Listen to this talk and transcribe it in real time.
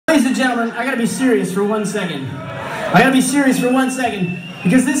gentlemen, I gotta be serious for 1 second. I gotta be serious for 1 second,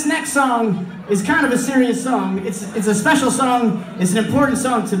 because this next song is kind of a serious song. It's a special song. It's an important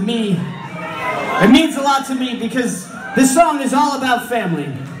song to me. It means a lot to me because this song is all about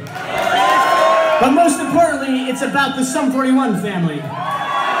family. But most importantly, it's about the Sum 41 family.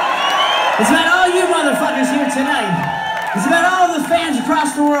 It's about all you motherfuckers here tonight. It's about all the fans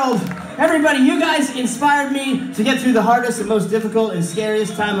across the world. Everybody, you guys inspired me to get through the hardest and most difficult and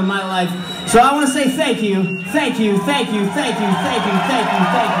scariest time of my life. So I want to say thank you, thank you, thank you, thank you, thank you, thank you,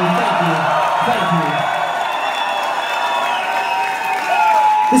 thank you, thank you, thank you.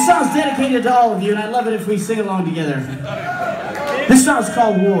 This song's dedicated to all of you, and I'd love it if we sing along together. This song's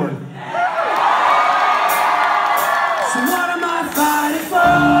called War. So what am I fighting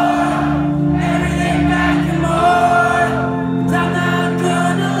for?